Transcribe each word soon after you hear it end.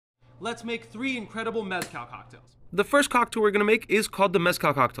let's make 3 incredible mezcal cocktails. The first cocktail we're going to make is called the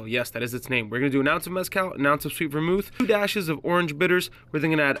Mezcal Cocktail. Yes, that is its name. We're going to do an ounce of mezcal, an ounce of sweet vermouth, 2 dashes of orange bitters. We're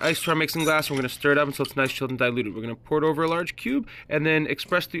then going to add ice to our mixing glass, and we're going to stir it up until it's nice, chilled, and diluted. We're going to pour it over a large cube, and then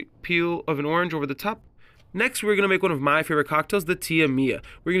express the peel of an orange over the top. Next, we're going to make one of my favorite cocktails, the Tia Mia.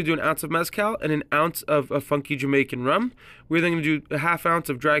 We're going to do an ounce of mezcal and an ounce of a funky Jamaican rum. We're then going to do a ½ ounce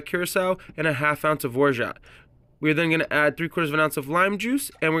of dry curacao and a ½ ounce of orgeat. We're then going to add 3/4 of an ounce of lime juice,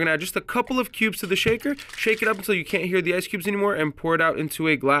 and we're going to add just a couple of cubes to the shaker. Shake it up until you can't hear the ice cubes anymore, and pour it out into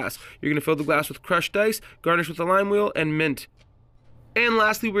a glass. You're going to fill the glass with crushed ice, garnish with a lime wheel, and mint. And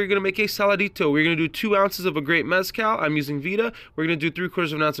lastly, we're going to make a saladito. We're going to do 2 ounces of a great mezcal. I'm using Vita. We're going to do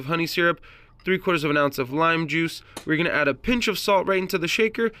 3/4 of an ounce of honey syrup, 3/4 of an ounce of lime juice. We're going to add a pinch of salt right into the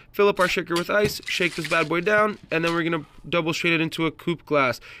shaker, fill up our shaker with ice, shake this bad boy down, and then we're going to double straight it into a coupe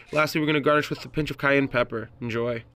glass. Lastly, we're going to garnish with a pinch of cayenne pepper. Enjoy.